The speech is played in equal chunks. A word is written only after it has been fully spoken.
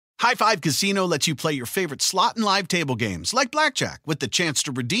High Five Casino lets you play your favorite slot and live table games like blackjack with the chance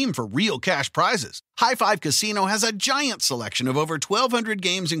to redeem for real cash prizes. High Five Casino has a giant selection of over 1,200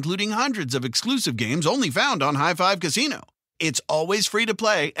 games, including hundreds of exclusive games only found on High Five Casino. It's always free to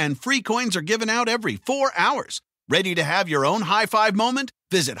play, and free coins are given out every 4 hours. Ready to have your own high five moment?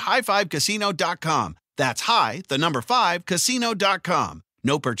 Visit highfivecasino.com. That's casino.com.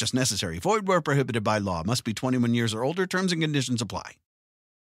 No purchase necessary. Void where prohibited by law. Must be 21 years or older. Terms and conditions apply.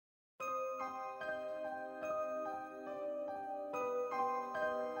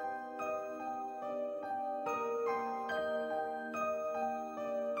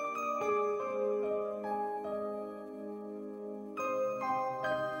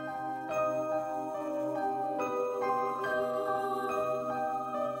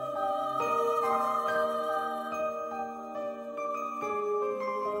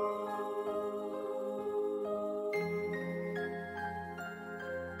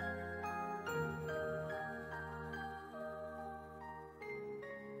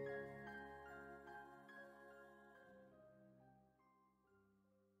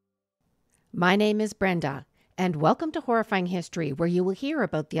 My name is Brenda, and welcome to Horrifying History, where you will hear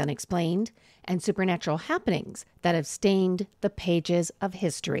about the unexplained and supernatural happenings that have stained the pages of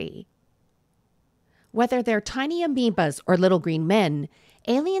history. Whether they're tiny amebas or little green men,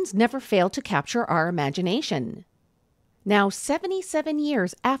 aliens never fail to capture our imagination. Now, 77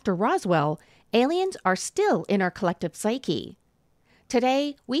 years after Roswell, aliens are still in our collective psyche.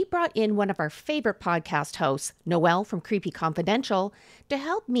 Today, we brought in one of our favorite podcast hosts, Noelle from Creepy Confidential, to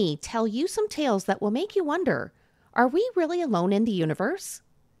help me tell you some tales that will make you wonder, are we really alone in the universe?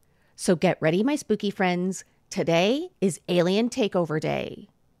 So get ready, my spooky friends. Today is Alien Takeover Day.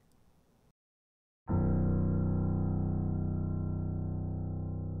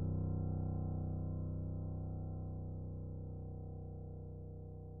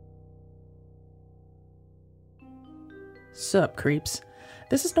 Sup, creeps.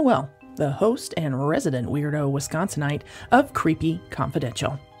 This is Noelle, the host and resident weirdo Wisconsinite of Creepy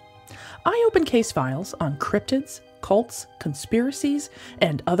Confidential. I open case files on cryptids, cults, conspiracies,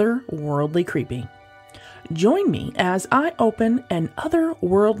 and other worldly creepy. Join me as I open an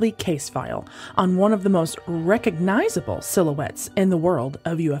otherworldly case file on one of the most recognizable silhouettes in the world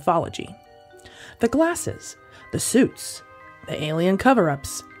of ufology. The glasses, the suits, the alien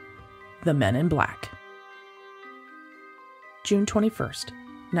cover-ups, the men in black. June 21st,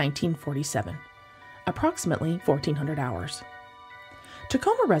 1947, approximately 1400 hours.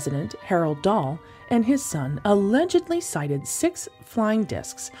 Tacoma resident Harold Dahl and his son allegedly sighted 6 flying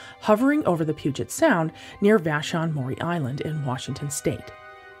discs hovering over the Puget Sound near Vashon Maury Island in Washington state.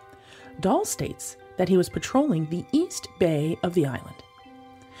 Dahl states that he was patrolling the east bay of the island.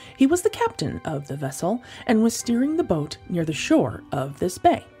 He was the captain of the vessel and was steering the boat near the shore of this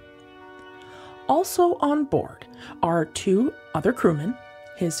bay. Also on board are 2 other crewmen,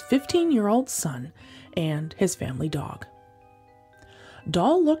 his 15-year-old son, and his family dog.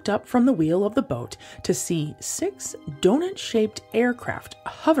 Dahl looked up from the wheel of the boat to see 6 donut-shaped aircraft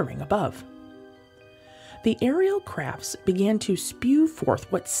hovering above. The aerial crafts began to spew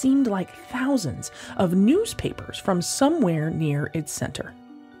forth what seemed like thousands of newspapers from somewhere near its center.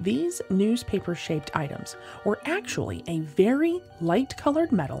 These newspaper-shaped items were actually a very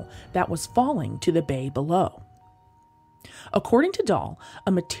light-colored metal that was falling to the bay below. According to Dahl,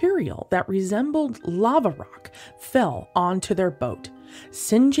 a material that resembled lava rock fell onto their boat,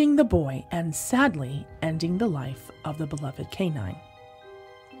 singeing the boy and sadly ending the life of the beloved canine.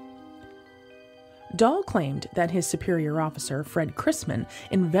 Dahl claimed that his superior officer, Fred Chrisman,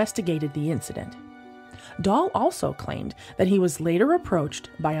 investigated the incident. Dahl also claimed that he was later approached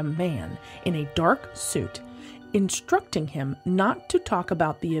by a man in a dark suit, instructing him not to talk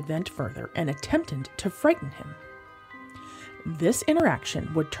about the event further and attempted to frighten him. This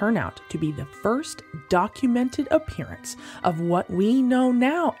interaction would turn out to be the first documented appearance of what we know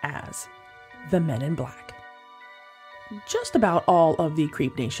now as the Men in Black. Just about all of the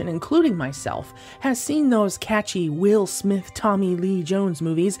Creep Nation, including myself, has seen those catchy Will Smith, Tommy Lee Jones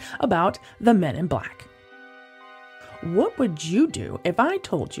movies about the Men in Black. What would you do if I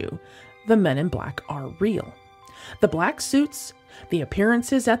told you the Men in Black are real? The black suits, the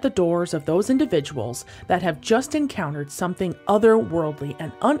appearances at the doors of those individuals that have just encountered something otherworldly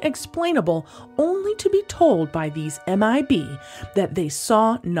and unexplainable, only to be told by these MIB that they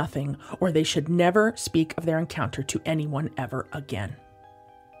saw nothing or they should never speak of their encounter to anyone ever again.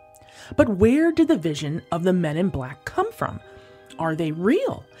 But where did the vision of the Men in Black come from? Are they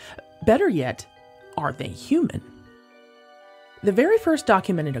real? Better yet, are they human? The very first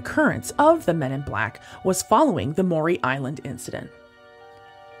documented occurrence of the Men in Black was following the Maury Island incident.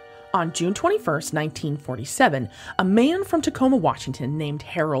 On June 21st, 1947, a man from Tacoma, Washington named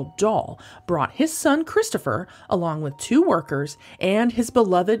Harold Dahl brought his son Christopher, along with 2 workers and his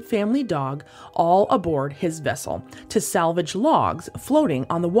beloved family dog, all aboard his vessel to salvage logs floating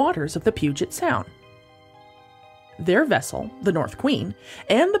on the waters of the Puget Sound. Their vessel, the North Queen,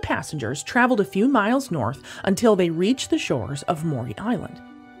 and the passengers traveled a few miles north until they reached the shores of Maury Island.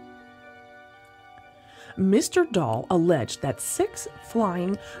 Mr. Dahl alleged that 6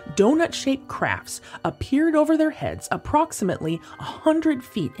 flying donut-shaped crafts appeared over their heads approximately 100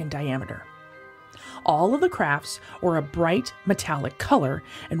 feet in diameter. All of the crafts were a bright metallic color,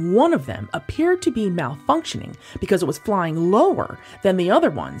 and one of them appeared to be malfunctioning because it was flying lower than the other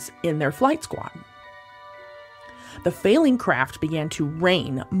ones in their flight squad. The failing craft began to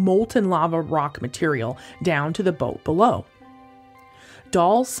rain molten lava rock material down to the boat below.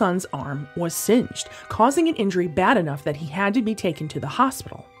 Dahl's son's arm was singed, causing an injury bad enough that he had to be taken to the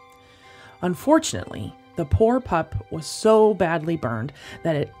hospital. Unfortunately, the poor pup was so badly burned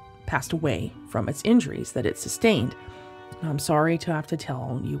that it passed away from its injuries that it sustained. I'm sorry to have to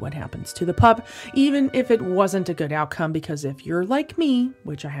tell you what happens to the pup, even if it wasn't a good outcome, because if you're like me,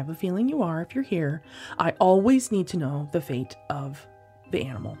 which I have a feeling you are if you're here, I always need to know the fate of the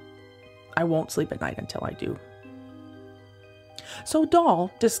animal. I won't sleep at night until I do. So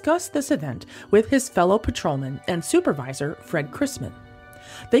Dahl discussed this event with his fellow patrolman and supervisor, Fred Chrisman.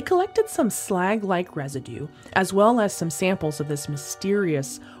 They collected some slag-like residue, as well as some samples of this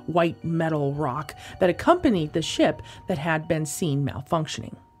mysterious white metal rock that accompanied the ship that had been seen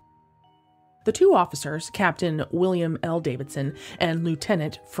malfunctioning. The 2 officers, Captain William L. Davidson and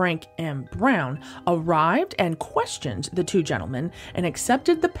Lieutenant Frank M. Brown, arrived and questioned the 2 gentlemen and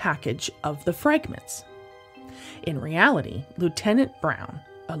accepted the package of the fragments. In reality, Lieutenant Brown,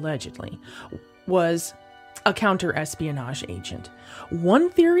 allegedly, was a counter-espionage agent. One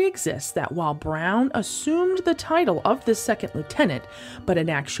theory exists that while Brown assumed the title of the second lieutenant, but in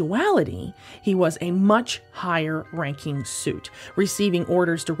actuality, he was a much higher-ranking suit, receiving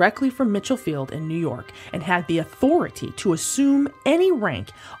orders directly from Mitchell Field in New York, and had the authority to assume any rank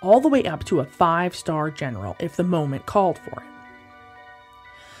all the way up to a 5-star general if the moment called for it.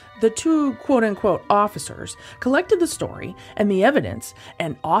 The 2 quote-unquote officers collected the story and the evidence,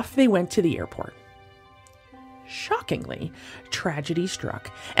 and off they went to the airport. Shockingly, tragedy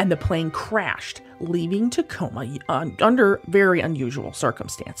struck, and the plane crashed, leaving Tacoma under very unusual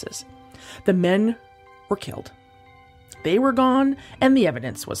circumstances. The men were killed. They were gone, and the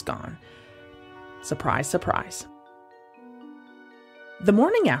evidence was gone. Surprise, surprise. The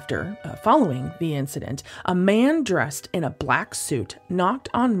morning after, following the incident, a man dressed in a black suit knocked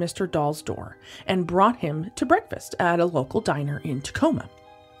on Mr. Dahl's door and brought him to breakfast at a local diner in Tacoma.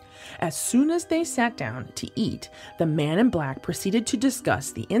 As soon as they sat down to eat, the man in black proceeded to discuss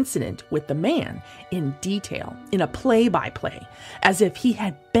the incident with the man in detail, in a play-by-play, as if he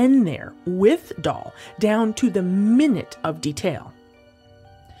had been there with Dahl down to the minute of detail.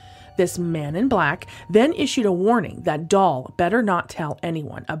 This man in black then issued a warning that Dahl better not tell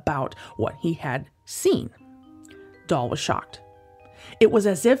anyone about what he had seen. Dahl was shocked. It was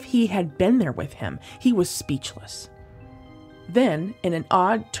as if he had been there with him. He was speechless. Then, in an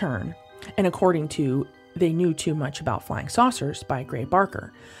odd turn, and according to They Knew Too Much About Flying Saucers by Gray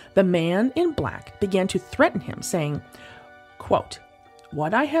Barker, the man in black began to threaten him, saying, quote,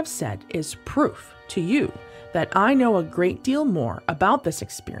 "What I have said is proof to you that I know a great deal more about this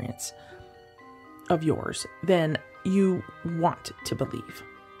experience of yours than you want to believe."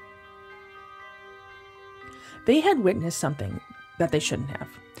 They had witnessed something that they shouldn't have.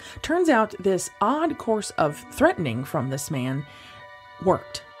 Turns out this odd course of threatening from this man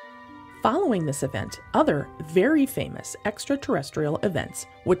worked. Following this event, other very famous extraterrestrial events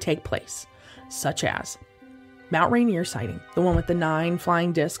would take place, such as Mount Rainier sighting, the one with the 9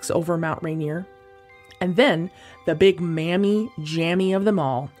 flying discs over Mount Rainier, and then the big mammy-jammy of them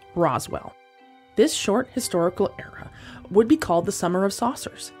all, Roswell. This short historical era would be called the Summer of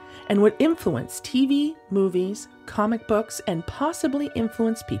Saucers and would influence TV, movies, comic books, and possibly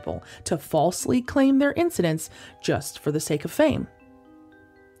influence people to falsely claim their incidents just for the sake of fame.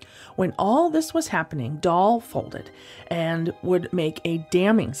 When all this was happening, Dahl folded and would make a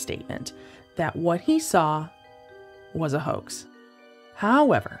damning statement that what he saw was a hoax.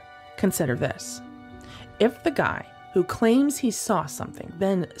 However, consider this. If the guy who claims he saw something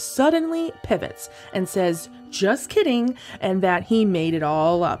then suddenly pivots and says, "Just kidding," and that he made it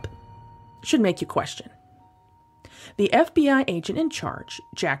all up, should make you question. The FBI agent in charge,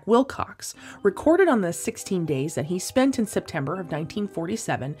 Jack Wilcox, recorded on the 16 days that he spent in September of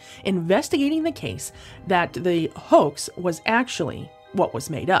 1947 investigating the case that the hoax was actually what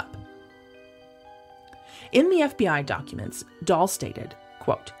was made up. In the FBI documents, Dahl stated,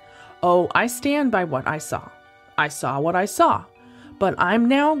 quote, "Oh, I stand by what I saw. I saw what I saw, but I'm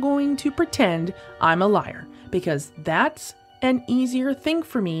now going to pretend I'm a liar because that's an easier thing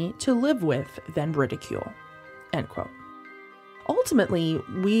for me to live with than ridicule." End quote. Ultimately,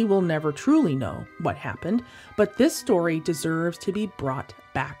 we will never truly know what happened, but this story deserves to be brought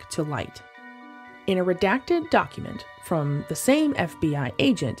back to light. In a redacted document from the same FBI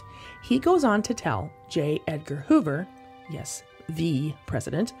agent, he goes on to tell J. Edgar Hoover, yes, the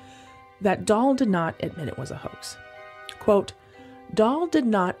president, that Dahl did not admit it was a hoax. Quote, "Dahl did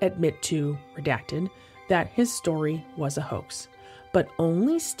not admit to, redacted, that his story was a hoax, but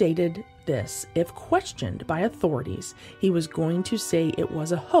only stated this if questioned by authorities. He was going to say it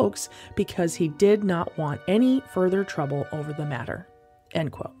was a hoax because he did not want any further trouble over the matter."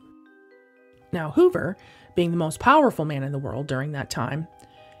 End quote. Now, Hoover, being the most powerful man in the world during that time,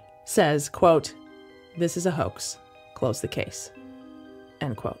 says, quote, "This is a hoax. Close the case."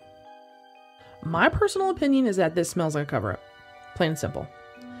 End quote. My personal opinion is that this smells like a cover-up. Plain and simple.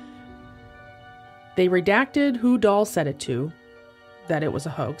 They redacted who Dahl said it to, that it was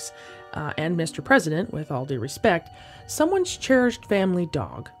a hoax, and Mr. President, with all due respect, someone's cherished family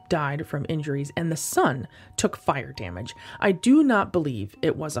dog died from injuries and the son took fire damage. I do not believe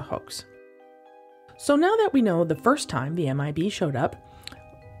it was a hoax. So now that we know the first time the MIB showed up,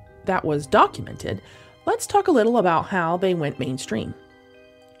 that was documented, let's talk a little about how they went mainstream.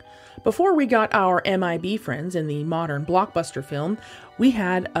 Before we got our MIB friends in the modern blockbuster film, we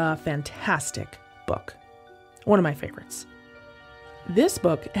had a fantastic book. One of my favorites. This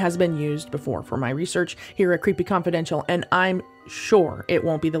book has been used before for my research here at Creepy Confidential, and I'm sure it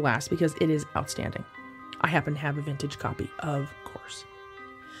won't be the last because it is outstanding. I happen to have a vintage copy, of course.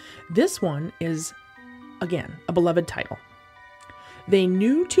 This one is, again, a beloved title. They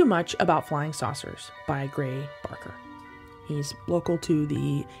Knew Too Much About Flying Saucers by Gray Barker. He's local to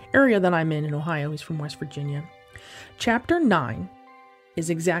the area that I'm in Ohio. He's from West Virginia. Chapter 9 is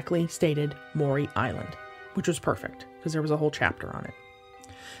exactly stated Maury Island, which was perfect because there was a whole chapter on it.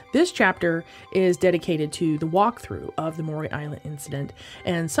 This chapter is dedicated to the walkthrough of the Maury Island incident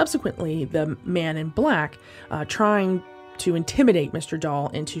and subsequently the man in black trying to intimidate Mr. Dahl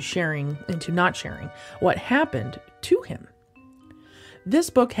into not sharing what happened to him.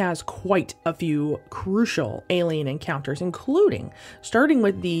 This book has quite a few crucial alien encounters, including starting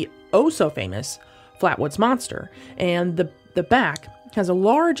with the oh-so-famous Flatwoods Monster, and the back has a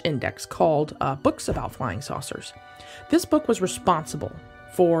large index called Books About Flying Saucers. This book was responsible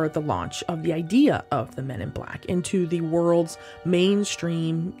for the launch of the idea of the Men in Black into the world's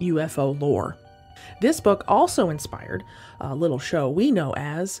mainstream UFO lore. This book also inspired a little show we know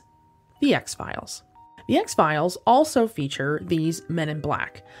as The X-Files. The X-Files also feature these Men in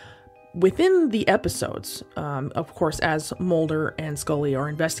Black. Within the episodes, of course, as Mulder and Scully are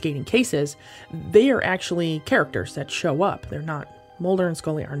investigating cases, they are actually characters that show up. Mulder and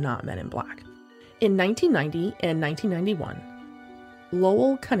Scully are not Men in Black. In 1990 and 1991,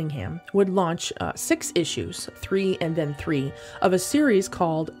 Lowell Cunningham would launch 6 issues, 3 and then 3, of a series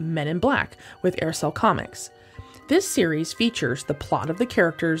called Men in Black with Aircell Comics. This series features the plot of the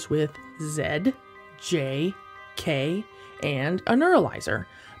characters with Zed, J, K, and a neuralizer,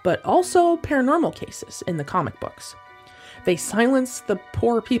 but also paranormal cases in the comic books. They silence the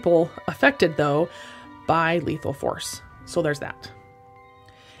poor people affected, though, by lethal force. So there's that.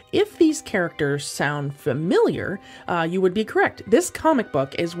 If these characters sound familiar, you would be correct. This comic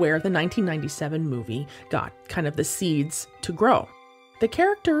book is where the 1997 movie got kind of the seeds to grow. The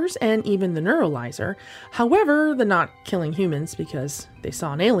characters and even the neuralizer, however, the not killing humans because they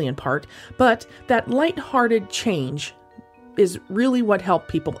saw an alien part, but that lighthearted change is really what helped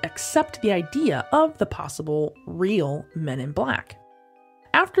people accept the idea of the possible real Men in Black.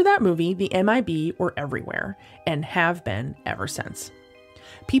 After that movie, the MIB were everywhere and have been ever since.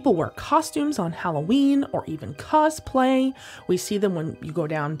 People wear costumes on Halloween or even cosplay. We see them when you go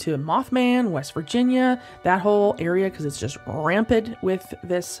down to Mothman, West Virginia, that whole area, because it's just rampant with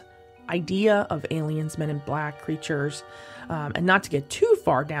this idea of aliens, Men in Black creatures. And not to get too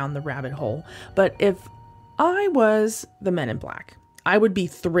far down the rabbit hole, but if I was the Men in Black, I would be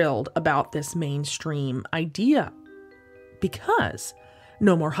thrilled about this mainstream idea because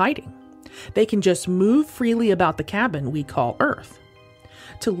no more hiding. They can just move freely about the cabin we call Earth.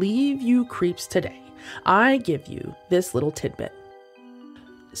 To leave you creeps today, I give you this little tidbit.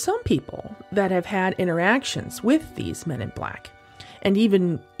 Some people that have had interactions with these Men in Black, and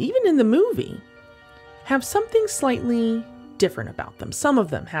even in the movie, have something slightly different about them. Some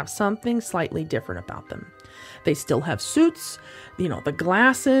of them have something slightly different about them. They still have suits, the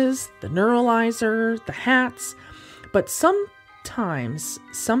glasses, the neuralizer, the hats, but sometimes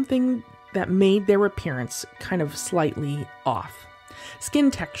something that made their appearance kind of slightly off. Skin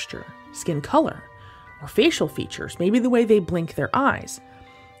texture, skin color, or facial features, maybe the way they blink their eyes.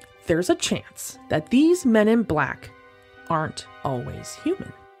 There's a chance that these men in black aren't always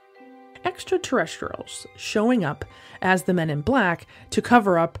human. Extraterrestrials showing up as the men in black to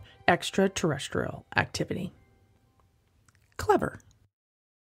cover up extraterrestrial activity. Clever.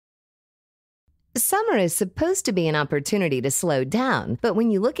 Summer is supposed to be an opportunity to slow down, but when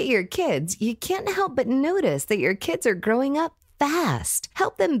you look at your kids, you can't help but notice that your kids are growing up fast.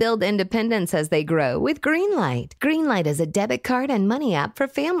 Help them build independence as they grow with Greenlight. Greenlight is a debit card and money app for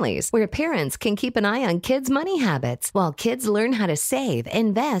families where parents can keep an eye on kids' money habits while kids learn how to save,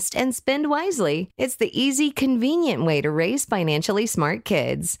 invest, and spend wisely. It's the easy, convenient way to raise financially smart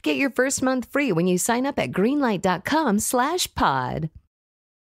kids. Get your first month free when you sign up at greenlight.com/pod.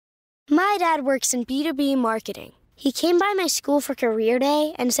 My dad works in B2B marketing. He came by my school for career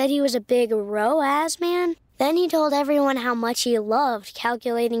day and said he was a big ROAS man. Then he told everyone how much he loved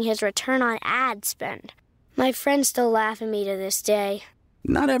calculating his return on ad spend. My friends still laugh at me to this day.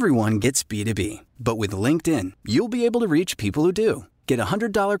 Not everyone gets B2B, but with LinkedIn, you'll be able to reach people who do. Get a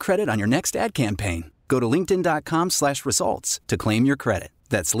 $100 credit on your next ad campaign. Go to linkedin.com/results to claim your credit.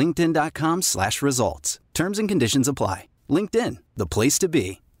 That's linkedin.com/results. Terms and conditions apply. LinkedIn, the place to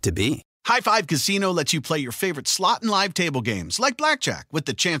be, to be. High Five Casino lets you play your favorite slot and live table games like blackjack with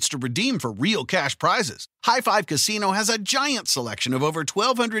the chance to redeem for real cash prizes. High Five Casino has a giant selection of over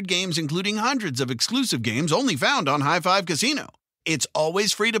 1,200 games, including hundreds of exclusive games only found on High Five Casino. It's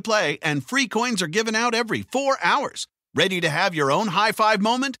always free to play, and free coins are given out every 4 hours. Ready to have your own high five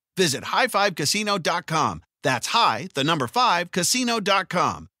moment? Visit highfivecasino.com. That's high, 5,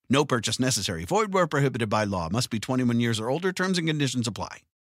 casino.com. No purchase necessary. Void where prohibited by law. Must be 21 years or older. Terms and conditions apply.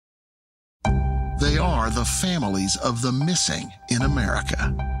 They are the families of the missing in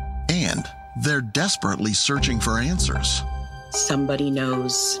America, and they're desperately searching for answers. Somebody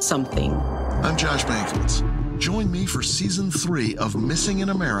knows something. I'm Josh Mankiewicz. Join me for Season 3 of Missing in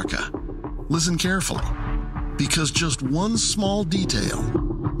America. Listen carefully, because just one small detail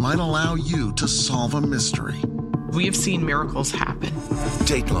might allow you to solve a mystery. We have seen miracles happen.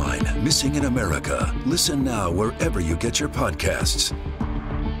 Dateline Missing in America. Listen now wherever you get your podcasts.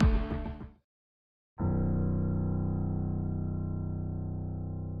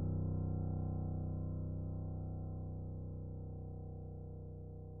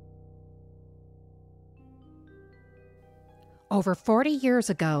 Over 40 years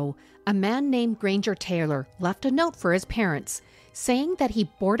ago, a man named Granger Taylor left a note for his parents saying that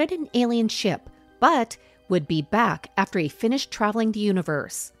he boarded an alien ship, but would be back after he finished traveling the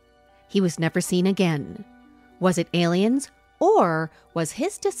universe. He was never seen again. Was it aliens, or was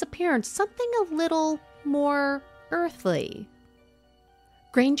his disappearance something a little more earthly?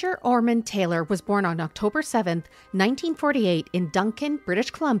 Granger Ormond Taylor was born on October 7th, 1948 in Duncan,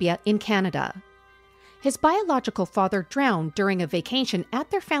 British Columbia in Canada. His biological father drowned during a vacation at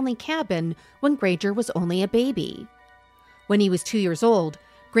their family cabin when Granger was only a baby. When he was 2 years old,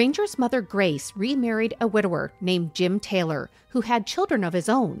 Granger's mother Grace remarried a widower named Jim Taylor, who had children of his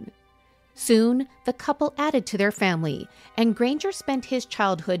own. Soon, the couple added to their family, and Granger spent his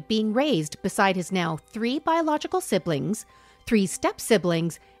childhood being raised beside his now 3 biological siblings, 3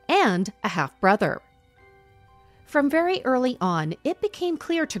 step-siblings, and a half-brother. From very early on, it became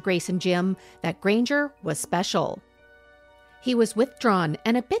clear to Grace and Jim that Granger was special. He was withdrawn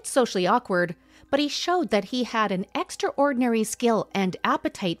and a bit socially awkward, but he showed that he had an extraordinary skill and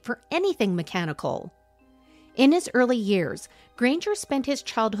appetite for anything mechanical. In his early years, Granger spent his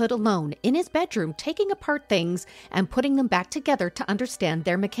childhood alone in his bedroom taking apart things and putting them back together to understand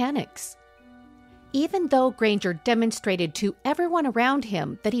their mechanics. Even though Granger demonstrated to everyone around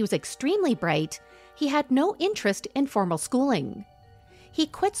him that he was extremely bright, he had no interest in formal schooling. He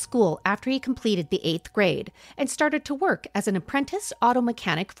quit school after he completed the 8th grade and started to work as an apprentice auto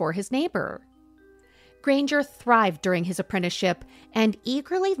mechanic for his neighbor. Granger thrived during his apprenticeship and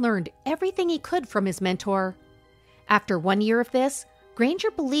eagerly learned everything he could from his mentor. After 1 year of this,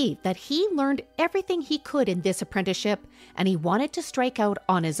 Granger believed that he learned everything he could in this apprenticeship and he wanted to strike out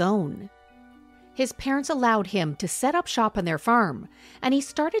on his own. His parents allowed him to set up shop on their farm, and he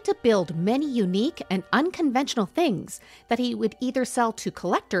started to build many unique and unconventional things that he would either sell to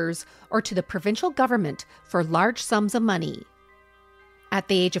collectors or to the provincial government for large sums of money. At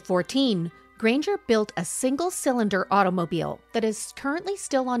the age of 14, Granger built a single-cylinder automobile that is currently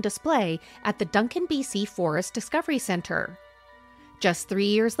still on display at the Duncan, BC Forest Discovery Centre. Just 3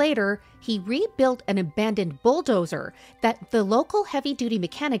 years later, he rebuilt an abandoned bulldozer that the local heavy-duty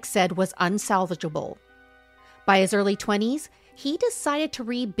mechanic said was unsalvageable. By his early 20s, he decided to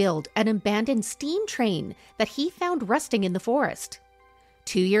rebuild an abandoned steam train that he found rusting in the forest.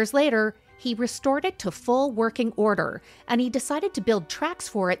 2 years later, he restored it to full working order, and he decided to build tracks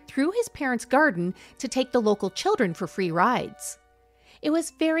for it through his parents' garden to take the local children for free rides. It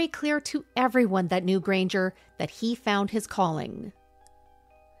was very clear to everyone that knew Granger that he found his calling.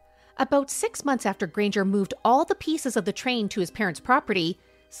 About 6 months after Granger moved all the pieces of the train to his parents' property,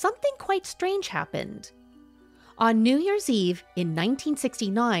 something quite strange happened. On New Year's Eve in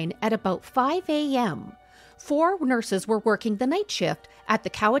 1969 at about 5 a.m., 4 nurses were working the night shift at the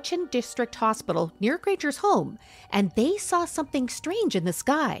Cowichan District Hospital near Granger's home, and they saw something strange in the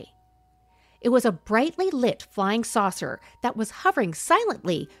sky. It was a brightly lit flying saucer that was hovering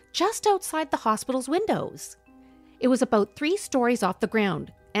silently just outside the hospital's windows. It was about 3 stories off the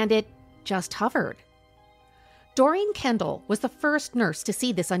ground, and it just hovered. Doreen Kendall was the first nurse to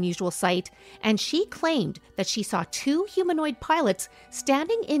see this unusual sight, and she claimed that she saw 2 humanoid pilots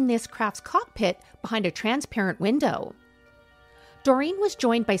standing in this craft's cockpit behind a transparent window. Doreen was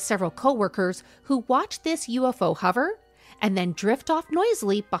joined by several co-workers who watched this UFO hover and then drift off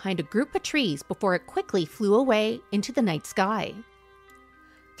noisily behind a group of trees before it quickly flew away into the night sky.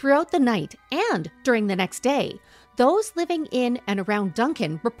 Throughout the night and during the next day, those living in and around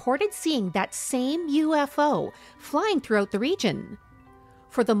Duncan reported seeing that same UFO flying throughout the region.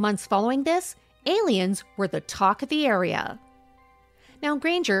 For the months following this, aliens were the talk of the area. Now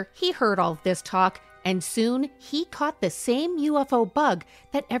Granger, he heard all of this talk, and soon he caught the same UFO bug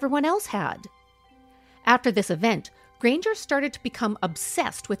that everyone else had. After this event, Granger started to become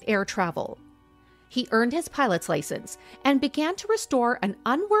obsessed with air travel. He earned his pilot's license and began to restore an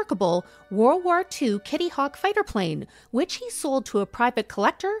unworkable World War II Kitty Hawk fighter plane, which he sold to a private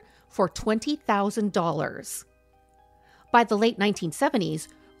collector for $20,000. By the late 1970s,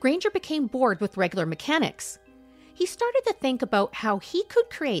 Granger became bored with regular mechanics. He started to think about how he could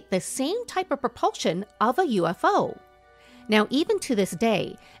create the same type of propulsion of a UFO. Now, even to this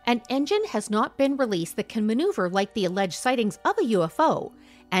day, an engine has not been released that can maneuver like the alleged sightings of a UFO,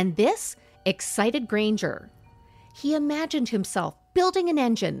 and this excited Granger. He imagined himself building an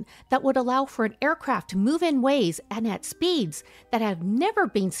engine that would allow for an aircraft to move in ways and at speeds that have never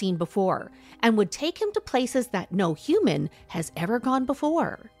been seen before, and would take him to places that no human has ever gone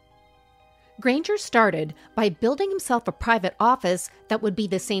before. Granger started by building himself a private office that would be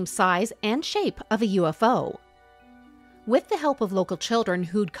the same size and shape of a UFO. With the help of local children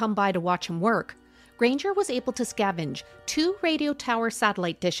who'd come by to watch him work, Granger was able to scavenge 2 radio tower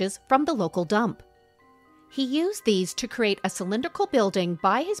satellite dishes from the local dump. He used these to create a cylindrical building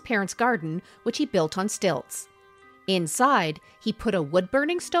by his parents' garden, which he built on stilts. Inside, he put a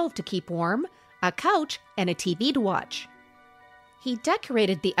wood-burning stove to keep warm, a couch, and a TV to watch. He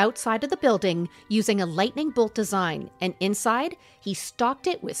decorated the outside of the building using a lightning bolt design, and inside, he stocked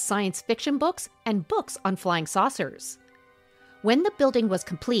it with science fiction books and books on flying saucers. When the building was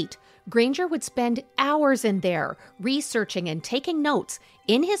complete, Granger would spend hours in there researching and taking notes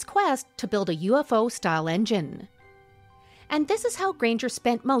in his quest to build a UFO-style engine. And this is how Granger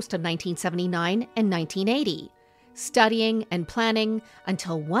spent most of 1979 and 1980, studying and planning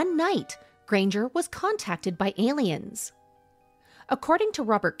until one night Granger was contacted by aliens. According to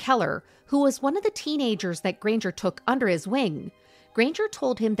Robert Keller, who was one of the teenagers that Granger took under his wing, Granger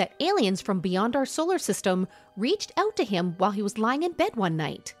told him that aliens from beyond our solar system reached out to him while he was lying in bed one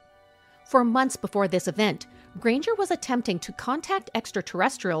night. For months before this event, Granger was attempting to contact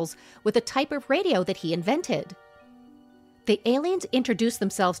extraterrestrials with a type of radio that he invented. The aliens introduced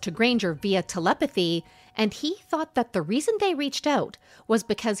themselves to Granger via telepathy, and he thought that the reason they reached out was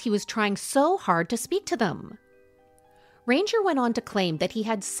because he was trying so hard to speak to them. Granger went on to claim that he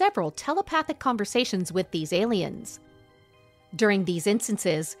had several telepathic conversations with these aliens. During these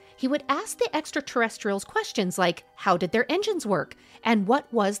instances, he would ask the extraterrestrials questions like how did their engines work and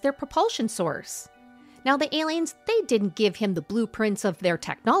what was their propulsion source. Now the aliens, they didn't give him the blueprints of their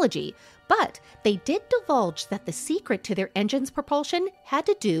technology, but they did divulge that the secret to their engine's propulsion had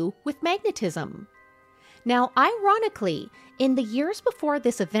to do with magnetism. Now, ironically, in the years before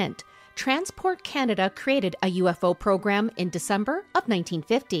this event, Transport Canada created a UFO program in December of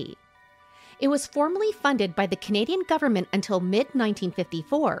 1950. It was formally funded by the Canadian government until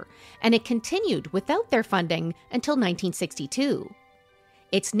mid-1954, and it continued without their funding until 1962.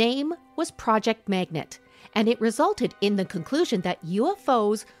 Its name was Project Magnet, and it resulted in the conclusion that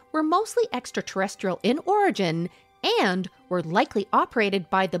UFOs were mostly extraterrestrial in origin and were likely operated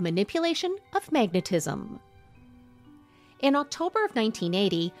by the manipulation of magnetism. In October of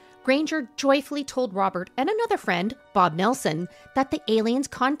 1980, Granger joyfully told Robert and another friend, Bob Nelson, that the aliens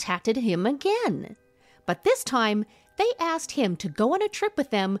contacted him again. But this time, they asked him to go on a trip with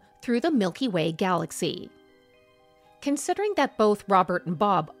them through the Milky Way galaxy. Considering that both Robert and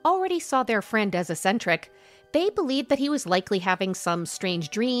Bob already saw their friend as eccentric, they believed that he was likely having some strange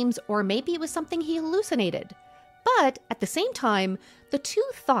dreams, or maybe it was something he hallucinated. But at the same time, the two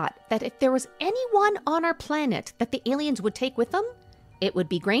thought that if there was anyone on our planet that the aliens would take with them, it would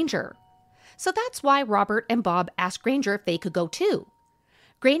be Granger. So that's why Robert and Bob asked Granger if they could go too.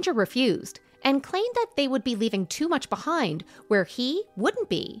 Granger refused and claimed that they would be leaving too much behind where he wouldn't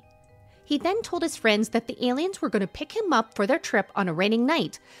be. He then told his friends that the aliens were going to pick him up for their trip on a raining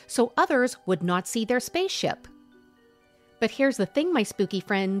night so others would not see their spaceship. But here's the thing, my spooky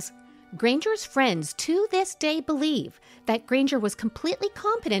friends. Granger's friends to this day believe that Granger was completely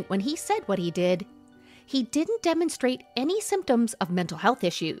competent when he said what he did. He didn't demonstrate any symptoms of mental health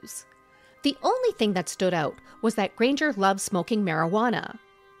issues. The only thing that stood out was that Granger loved smoking marijuana.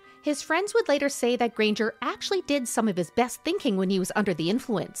 His friends would later say that Granger actually did some of his best thinking when he was under the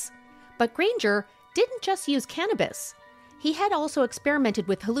influence. But Granger didn't just use cannabis. He had also experimented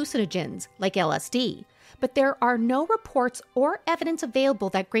with hallucinogens like LSD, but there are no reports or evidence available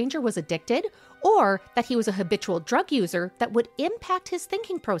that Granger was addicted or that he was a habitual drug user that would impact his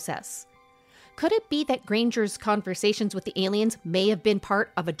thinking process. Could it be that Granger's conversations with the aliens may have been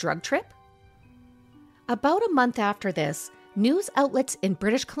part of a drug trip? About a month after this, news outlets in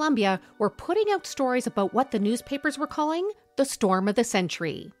British Columbia were putting out stories about what the newspapers were calling the storm of the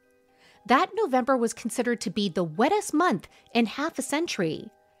century. That November was considered to be the wettest month in half a century.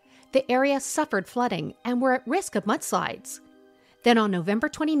 The area suffered flooding and were at risk of mudslides. Then on November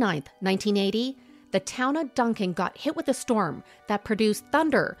 29, 1980, the town of Duncan got hit with a storm that produced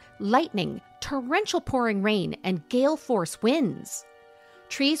thunder, lightning, torrential pouring rain, and gale-force winds.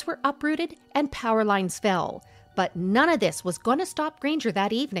 Trees were uprooted and power lines fell, but none of this was going to stop Granger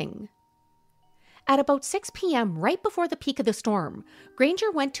that evening. At about 6 p.m., right before the peak of the storm,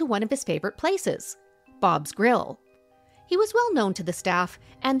 Granger went to one of his favorite places, Bob's Grill. He was well known to the staff,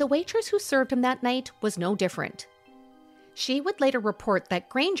 and the waitress who served him that night was no different. She would later report that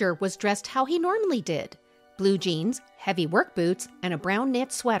Granger was dressed how he normally did, blue jeans, heavy work boots, and a brown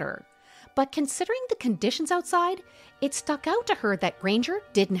knit sweater. But considering the conditions outside, it stuck out to her that Granger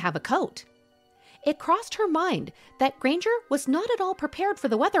didn't have a coat. It crossed her mind that Granger was not at all prepared for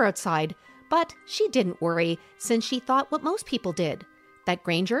the weather outside, but she didn't worry since she thought what most people did, that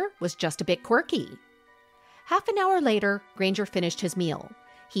Granger was just a bit quirky. Half an hour later, Granger finished his meal.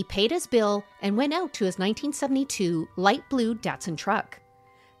 He paid his bill and went out to his 1972 light blue Datsun truck.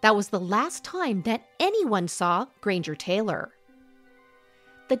 That was the last time that anyone saw Granger Taylor.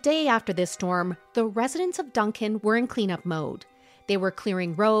 The day after this storm, the residents of Duncan were in cleanup mode. They were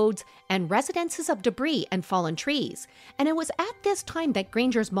clearing roads and residences of debris and fallen trees, and it was at this time that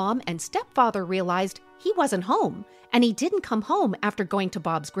Granger's mom and stepfather realized he wasn't home, and he didn't come home after going to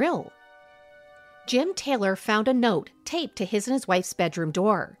Bob's Grill. Jim Taylor found a note taped to his and his wife's bedroom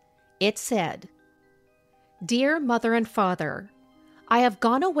door. It said, "Dear Mother and Father, I have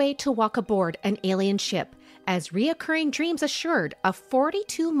gone away to walk aboard an alien ship, as reoccurring dreams assured a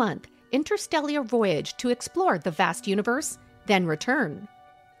 42-month interstellar voyage to explore the vast universe, then return.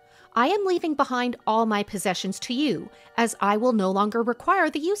 I am leaving behind all my possessions to you, as I will no longer require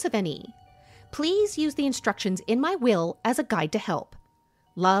the use of any. Please use the instructions in my will as a guide to help.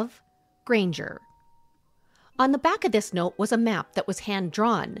 Love, Granger." On the back of this note was a map that was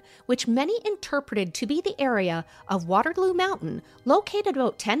hand-drawn, which many interpreted to be the area of Waterloo Mountain, located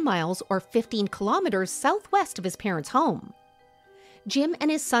about 10 miles or 15 kilometers southwest of his parents' home. Jim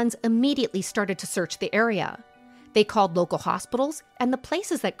and his sons immediately started to search the area. They called local hospitals and the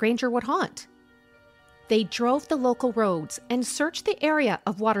places that Granger would haunt. They drove the local roads and searched the area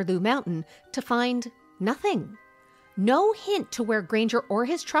of Waterloo Mountain to find nothing. No hint to where Granger or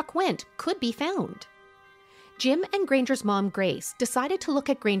his truck went could be found. Jim and Granger's mom, Grace, decided to look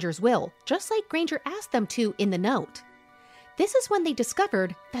at Granger's will, just like Granger asked them to in the note. This is when they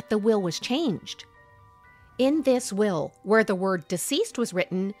discovered that the will was changed. In this will, where the word deceased was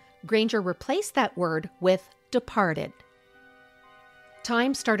written, Granger replaced that word with departed.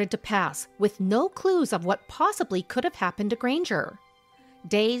 Time started to pass with no clues of what possibly could have happened to Granger.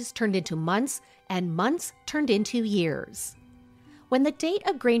 Days turned into months, and months turned into years. When the date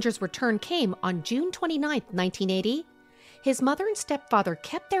of Granger's return came on June 29, 1980, his mother and stepfather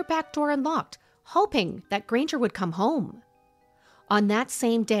kept their back door unlocked, hoping that Granger would come home. On that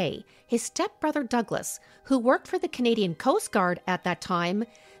same day, his stepbrother Douglas, who worked for the Canadian Coast Guard at that time,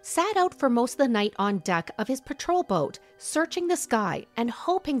 sat out for most of the night on deck of his patrol boat, searching the sky and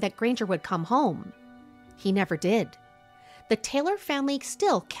hoping that Granger would come home. He never did. The Taylor family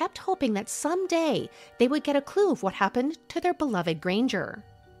still kept hoping that someday they would get a clue of what happened to their beloved Granger.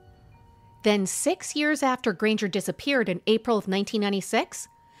 Then 6 years after Granger disappeared in April of 1996,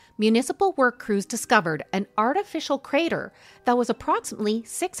 municipal work crews discovered an artificial crater that was approximately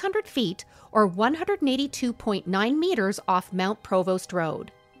 600 feet or 182.9 meters off Mount Provost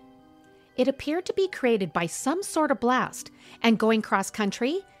Road. It appeared to be created by some sort of blast, and going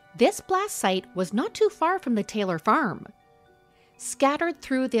cross-country, this blast site was not too far from the Taylor farm. Scattered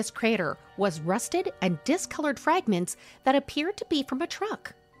through this crater was rusted and discolored fragments that appeared to be from a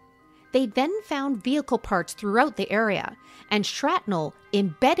truck. They then found vehicle parts throughout the area and shrapnel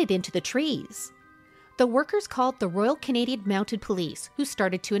embedded into the trees. The workers called the Royal Canadian Mounted Police, who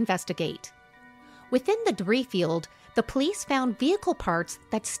started to investigate. Within the debris field, the police found vehicle parts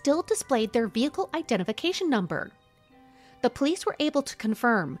that still displayed their vehicle identification number. The police were able to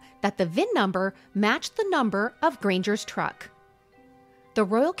confirm that the VIN number matched the number of Granger's truck. The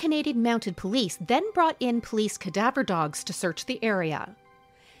Royal Canadian Mounted Police then brought in police cadaver dogs to search the area.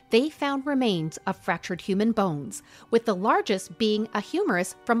 They found remains of fractured human bones, with the largest being a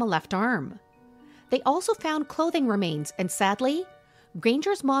humerus from a left arm. They also found clothing remains, and sadly,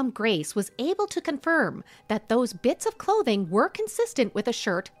 Granger's mom, Grace, was able to confirm that those bits of clothing were consistent with a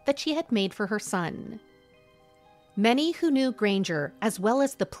shirt that she had made for her son. Many who knew Granger, as well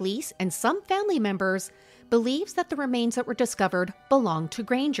as the police and some family members, believes that the remains that were discovered belonged to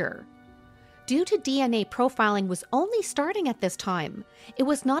Granger. Due to DNA profiling was only starting at this time, it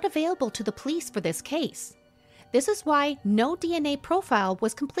was not available to the police for this case. This is why no DNA profile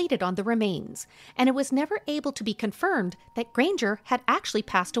was completed on the remains, and it was never able to be confirmed that Granger had actually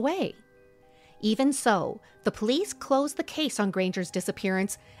passed away. Even so, the police closed the case on Granger's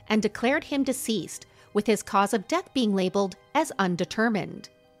disappearance and declared him deceased, with his cause of death being labeled as undetermined.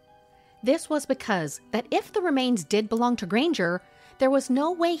 This was because that if the remains did belong to Granger, there was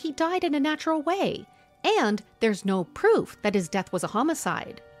no way he died in a natural way, and there's no proof that his death was a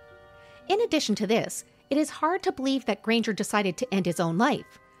homicide. In addition to this, it is hard to believe that Granger decided to end his own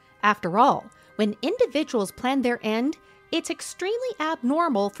life. After all, when individuals plan their end, it's extremely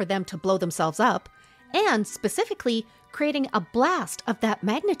abnormal for them to blow themselves up, and specifically creating a blast of that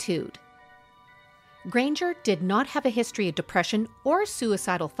magnitude. Granger did not have a history of depression or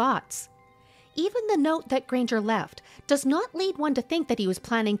suicidal thoughts. Even the note that Granger left does not lead one to think that he was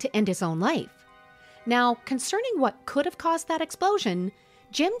planning to end his own life. Now, concerning what could have caused that explosion,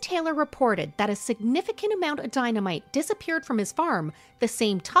 Jim Taylor reported that a significant amount of dynamite disappeared from his farm the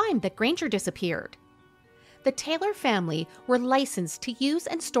same time that Granger disappeared. The Taylor family were licensed to use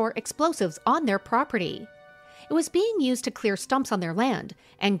and store explosives on their property. It was being used to clear stumps on their land,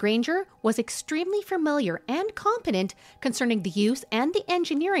 and Granger was extremely familiar and competent concerning the use and the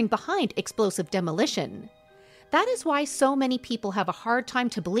engineering behind explosive demolition. That is why so many people have a hard time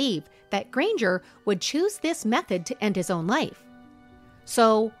to believe that Granger would choose this method to end his own life.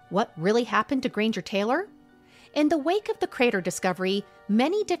 So, what really happened to Granger Taylor? In the wake of the crater discovery,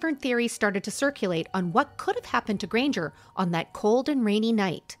 many different theories started to circulate on what could have happened to Granger on that cold and rainy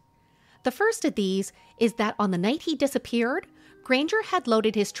night. The first of these is that on the night he disappeared, Granger had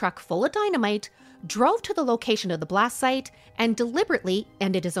loaded his truck full of dynamite, drove to the location of the blast site, and deliberately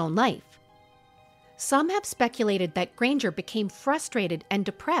ended his own life. Some have speculated that Granger became frustrated and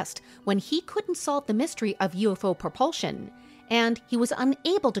depressed when he couldn't solve the mystery of UFO propulsion, and he was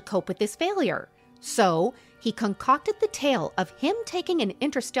unable to cope with this failure. So, he concocted the tale of him taking an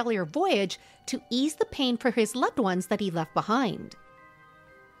interstellar voyage to ease the pain for his loved ones that he left behind.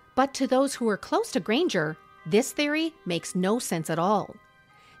 But to those who were close to Granger, this theory makes no sense at all.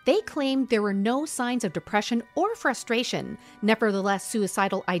 They claimed there were no signs of depression or frustration, nevertheless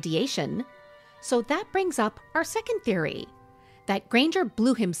suicidal ideation. So that brings up our second theory, that Granger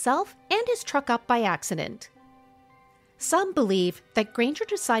blew himself and his truck up by accident. Some believe that Granger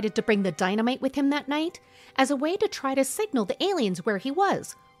decided to bring the dynamite with him that night as a way to try to signal the aliens where he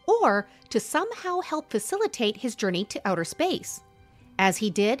was, or to somehow help facilitate his journey to outer space. As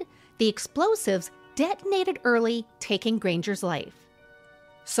he did, the explosives detonated early, taking Granger's life.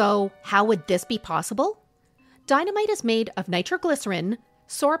 So, how would this be possible? Dynamite is made of nitroglycerin,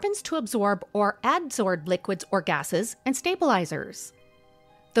 sorbents to absorb or adsorb liquids or gases, and stabilizers.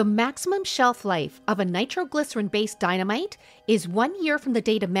 The maximum shelf life of a nitroglycerin-based dynamite is 1 year from the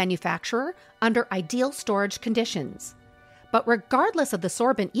date of manufacture under ideal storage conditions. But regardless of the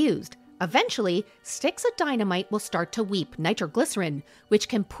sorbent used, eventually, sticks of dynamite will start to weep nitroglycerin, which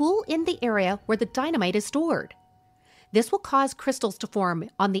can pool in the area where the dynamite is stored. This will cause crystals to form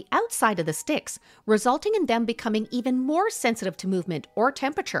on the outside of the sticks, resulting in them becoming even more sensitive to movement or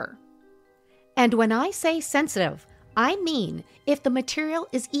temperature. And when I say sensitive, I mean if the material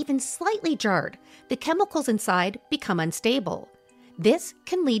is even slightly jarred, the chemicals inside become unstable. This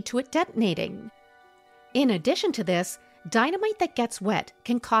can lead to it detonating. In addition to this, dynamite that gets wet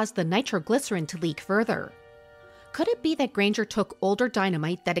can cause the nitroglycerin to leak further. Could it be that Granger took older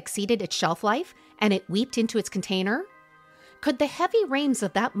dynamite that exceeded its shelf life and it weeped into its container? Could the heavy rains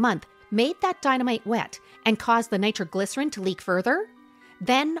of that month made that dynamite wet and caused the nitroglycerin to leak further?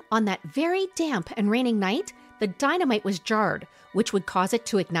 Then, on that very damp and raining night, the dynamite was jarred, which would cause it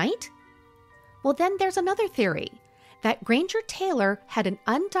to ignite? Well, then there's another theory, that Granger Taylor had an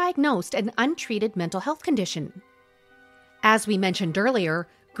undiagnosed and untreated mental health condition. As we mentioned earlier,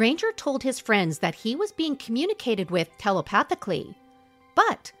 Granger told his friends that he was being communicated with telepathically.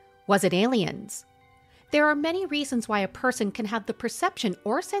 But was it aliens? There are many reasons why a person can have the perception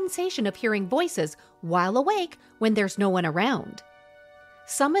or sensation of hearing voices while awake when there's no one around.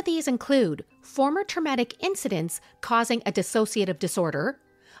 Some of these include former traumatic incidents causing a dissociative disorder,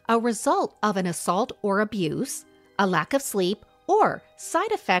 a result of an assault or abuse, a lack of sleep, or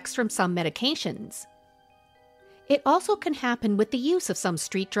side effects from some medications. It also can happen with the use of some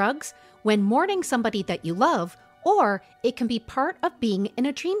street drugs, when mourning somebody that you love, or it can be part of being in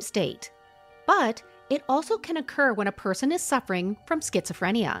a dream state. But it also can occur when a person is suffering from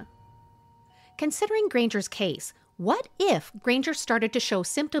schizophrenia. Considering Granger's case, what if Granger started to show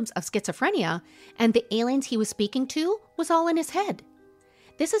symptoms of schizophrenia and the aliens he was speaking to was all in his head?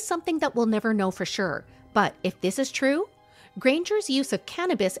 This is something that we'll never know for sure, but if this is true, Granger's use of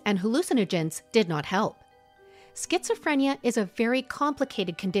cannabis and hallucinogens did not help. Schizophrenia is a very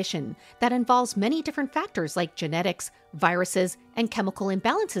complicated condition that involves many different factors like genetics, viruses, and chemical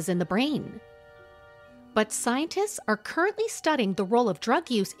imbalances in the brain. But scientists are currently studying the role of drug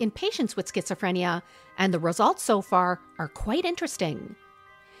use in patients with schizophrenia, and the results so far are quite interesting.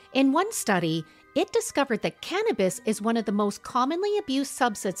 In one study, it discovered that cannabis is one of the most commonly abused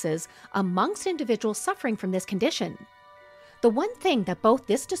substances amongst individuals suffering from this condition. The one thing that both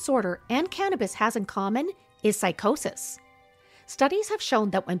this disorder and cannabis has in common is psychosis. Studies have shown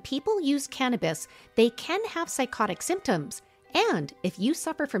that when people use cannabis, they can have psychotic symptoms, and if you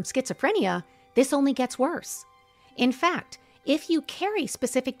suffer from schizophrenia, this only gets worse. In fact, if you carry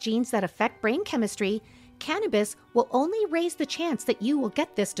specific genes that affect brain chemistry, cannabis will only raise the chance that you will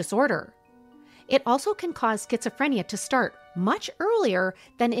get this disorder. It also can cause schizophrenia to start much earlier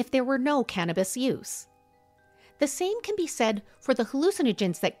than if there were no cannabis use. The same can be said for the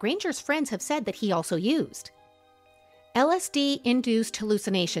hallucinogens that Granger's friends have said that he also used. LSD-induced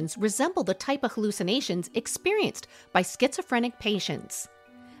hallucinations resemble the type of hallucinations experienced by schizophrenic patients.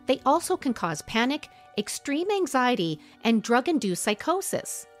 They also can cause panic, extreme anxiety, and drug-induced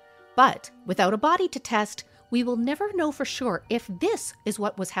psychosis. But without a body to test, we will never know for sure if this is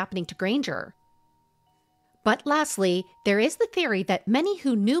what was happening to Granger. But lastly, there is the theory that many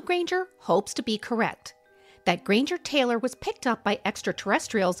who knew Granger hopes to be correct, that Granger Taylor was picked up by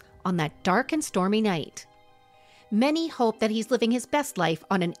extraterrestrials on that dark and stormy night. Many hope that he's living his best life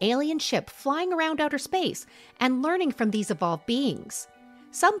on an alien ship flying around outer space and learning from these evolved beings.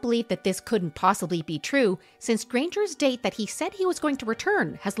 Some believe that this couldn't possibly be true since Granger's date that he said he was going to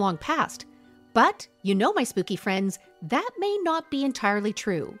return has long passed. But, you know my spooky friends, that may not be entirely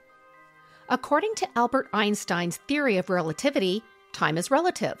true. According to Albert Einstein's theory of relativity, time is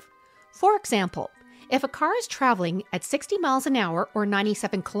relative. For example, if a car is traveling at 60 miles an hour or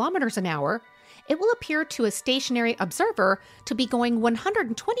 97 kilometers an hour, it will appear to a stationary observer to be going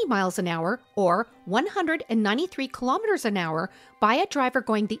 120 miles an hour or 193 kilometers an hour by a driver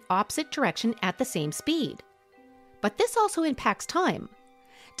going the opposite direction at the same speed. But this also impacts time.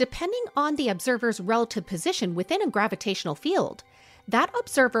 Depending on the observer's relative position within a gravitational field, that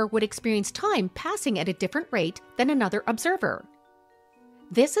observer would experience time passing at a different rate than another observer.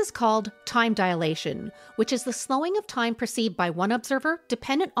 This is called time dilation, which is the slowing of time perceived by one observer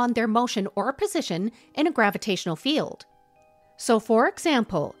dependent on their motion or position in a gravitational field. So for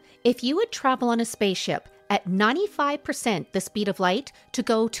example, if you would travel on a spaceship at 95% the speed of light to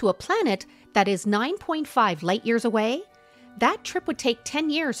go to a planet that is 9.5 light years away, that trip would take 10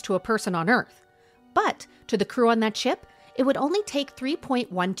 years to a person on Earth. But to the crew on that ship, it would only take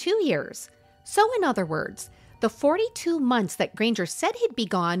 3.12 years. So in other words, the 42 months that Granger said he'd be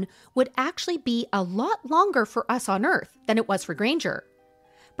gone would actually be a lot longer for us on Earth than it was for Granger.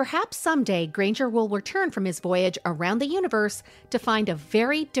 Perhaps someday Granger will return from his voyage around the universe to find a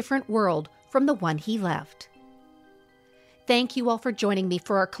very different world from the one he left. Thank you all for joining me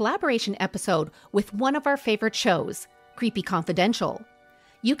for our collaboration episode with one of our favorite shows. Creepy Confidential.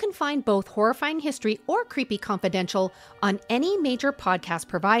 You can find both Horrifying History or Creepy Confidential on any major podcast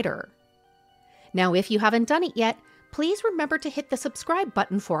provider. Now, if you haven't done it yet, please remember to hit the subscribe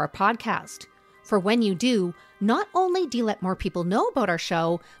button for our podcast. For when you do, not only do you let more people know about our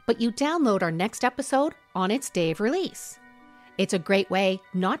show, but you download our next episode on its day of release. It's a great way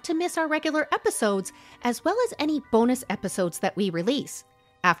not to miss our regular episodes, as well as any bonus episodes that we release.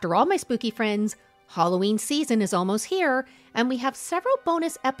 After all, my spooky friends, Halloween season is almost here, and we have several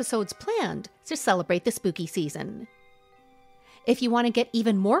bonus episodes planned to celebrate the spooky season. If you want to get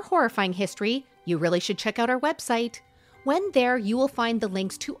even more horrifying history, you really should check out our website. When there, you will find the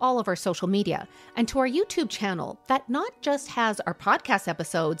links to all of our social media and to our YouTube channel that not just has our podcast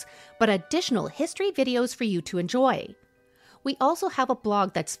episodes, but additional history videos for you to enjoy. We also have a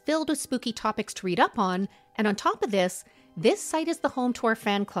blog that's filled with spooky topics to read up on, and on top of this site is the home to our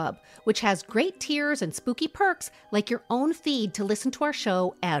fan club, which has great tiers and spooky perks like your own feed to listen to our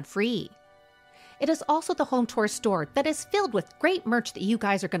show ad-free. It is also the home to our store that is filled with great merch that you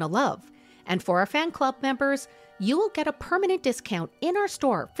guys are going to love. And for our fan club members, you will get a permanent discount in our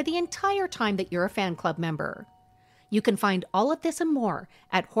store for the entire time that you're a fan club member. You can find all of this and more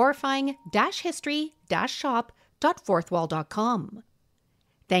at horrifying-history-shop.fourthwall.com.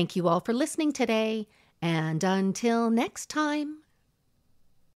 Thank you all for listening today, and until next time.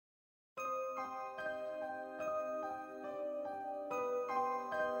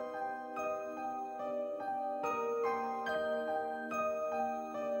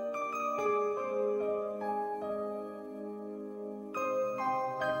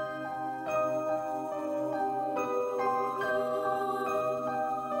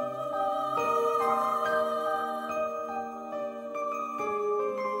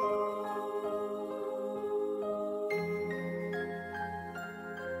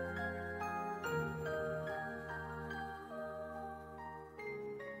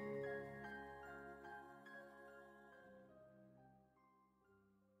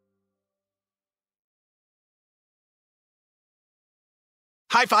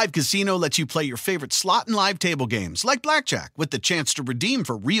 High Five Casino lets you play your favorite slot and live table games like blackjack with the chance to redeem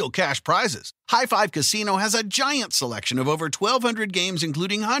for real cash prizes. High Five Casino has a giant selection of over 1,200 games,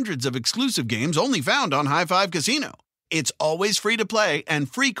 including hundreds of exclusive games only found on High Five Casino. It's always free to play, and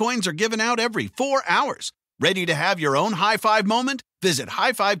free coins are given out every 4 hours. Ready to have your own high five moment? Visit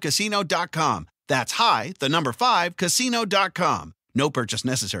highfivecasino.com. That's casino.com. No purchase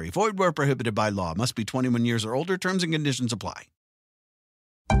necessary. Void where prohibited by law. Must be 21 years or older. Terms and conditions apply.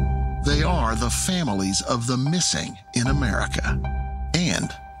 They are the families of the missing in America.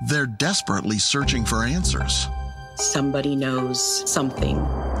 And they're desperately searching for answers. Somebody knows something.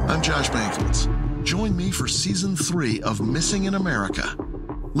 I'm Josh Mankiewicz. Join me for Season 3 of Missing in America.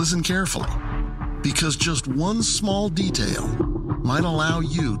 Listen carefully, because just one small detail might allow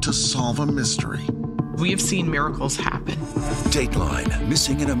you to solve a mystery. We have seen miracles happen. Dateline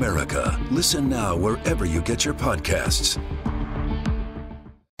Missing in America. Listen now wherever you get your podcasts.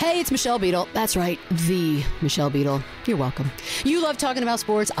 Hey, it's Michelle Beadle. That's right, the Michelle Beadle. You're welcome. You love talking about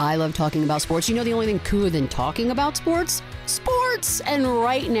sports. I love talking about sports. You know the only thing cooler than talking about sports? Sports! And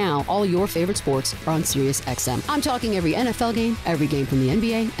right now, all your favorite sports are on Sirius XM. I'm talking every NFL game, every game from the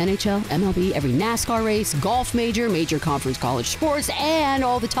NBA, NHL, MLB, every NASCAR race, golf major conference college sports, and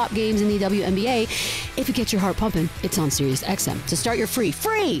all the top games in the WNBA. If it gets your heart pumping, it's on Sirius XM. To start your free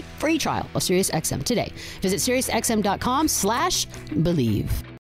trial of Sirius XM today, visit SiriusXM.com/believe.